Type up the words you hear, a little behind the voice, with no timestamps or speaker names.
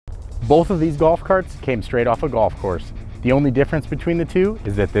Both of these golf carts came straight off a golf course. The only difference between the two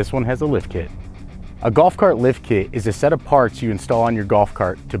is that this one has a lift kit. A golf cart lift kit is a set of parts you install on your golf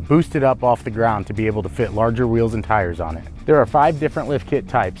cart to boost it up off the ground to be able to fit larger wheels and tires on it. There are 5 different lift kit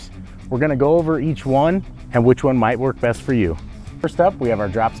types. We're going to go over each one and which one might work best for you. First up, we have our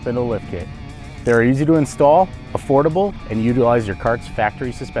drop spindle lift kit. They're easy to install, affordable, and utilize your cart's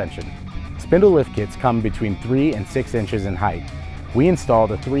factory suspension. Spindle lift kits come between 3 and 6 inches in height. We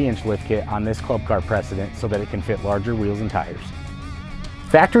installed a 3-inch lift kit on this club car precedent so that it can fit larger wheels and tires.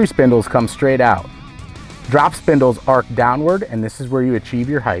 Factory spindles come straight out. Drop spindles arc downward, and this is where you achieve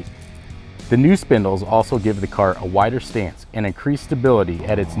your height. The new spindles also give the cart a wider stance and increased stability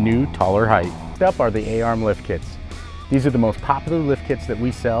at its new, taller height. Next up are the A-arm lift kits. These are the most popular lift kits that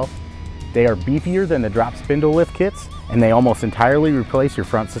we sell. They are beefier than the drop spindle lift kits, and they almost entirely replace your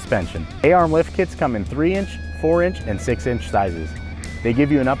front suspension. A-arm lift kits come in 3-inch, 4-inch, and 6-inch sizes. They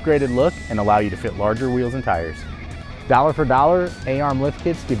give you an upgraded look and allow you to fit larger wheels and tires. Dollar for dollar, A-arm lift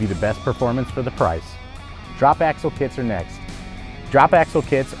kits give you the best performance for the price. Drop axle kits are next. Drop axle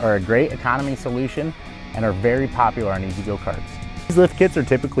kits are a great economy solution and are very popular on EZGO carts. These lift kits are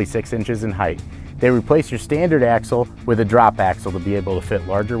typically 6 inches in height. They replace your standard axle with a drop axle to be able to fit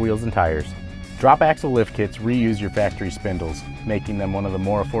larger wheels and tires. Drop axle lift kits reuse your factory spindles, making them one of the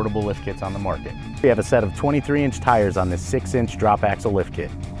more affordable lift kits on the market. We have a set of 23-inch tires on this 6-inch drop axle lift kit.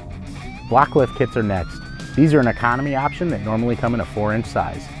 Block lift kits are next. These are an economy option that normally come in a 4-inch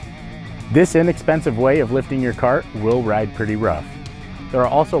size. This inexpensive way of lifting your cart will ride pretty rough. There are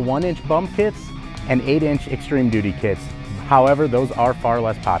also 1-inch bump kits and 8-inch extreme duty kits. However, those are far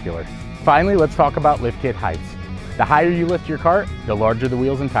less popular. Finally, let's talk about lift kit heights. The higher you lift your cart, the larger the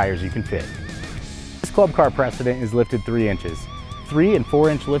wheels and tires you can fit. This club car precedent is lifted 3 inches. 3 and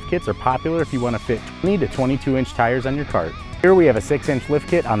 4-inch lift kits are popular if you want to fit 20 to 22-inch tires on your cart. Here we have a 6-inch lift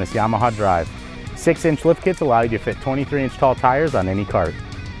kit on this Yamaha drive. 6-inch lift kits allow you to fit 23-inch tall tires on any cart.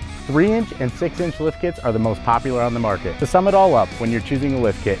 3-inch and 6-inch lift kits are the most popular on the market. To sum it all up, when you're choosing a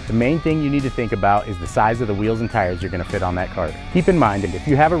lift kit, the main thing you need to think about is the size of the wheels and tires you're going to fit on that cart. Keep in mind that if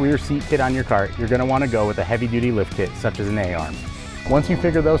you have a rear seat kit on your cart, you're going to want to go with a heavy-duty lift kit such as an A-arm. Once you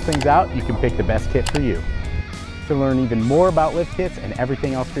figure those things out, you can pick the best kit for you. To learn even more about lift kits and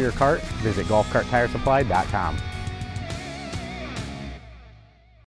everything else for your cart, visit golfcarttiresupply.com.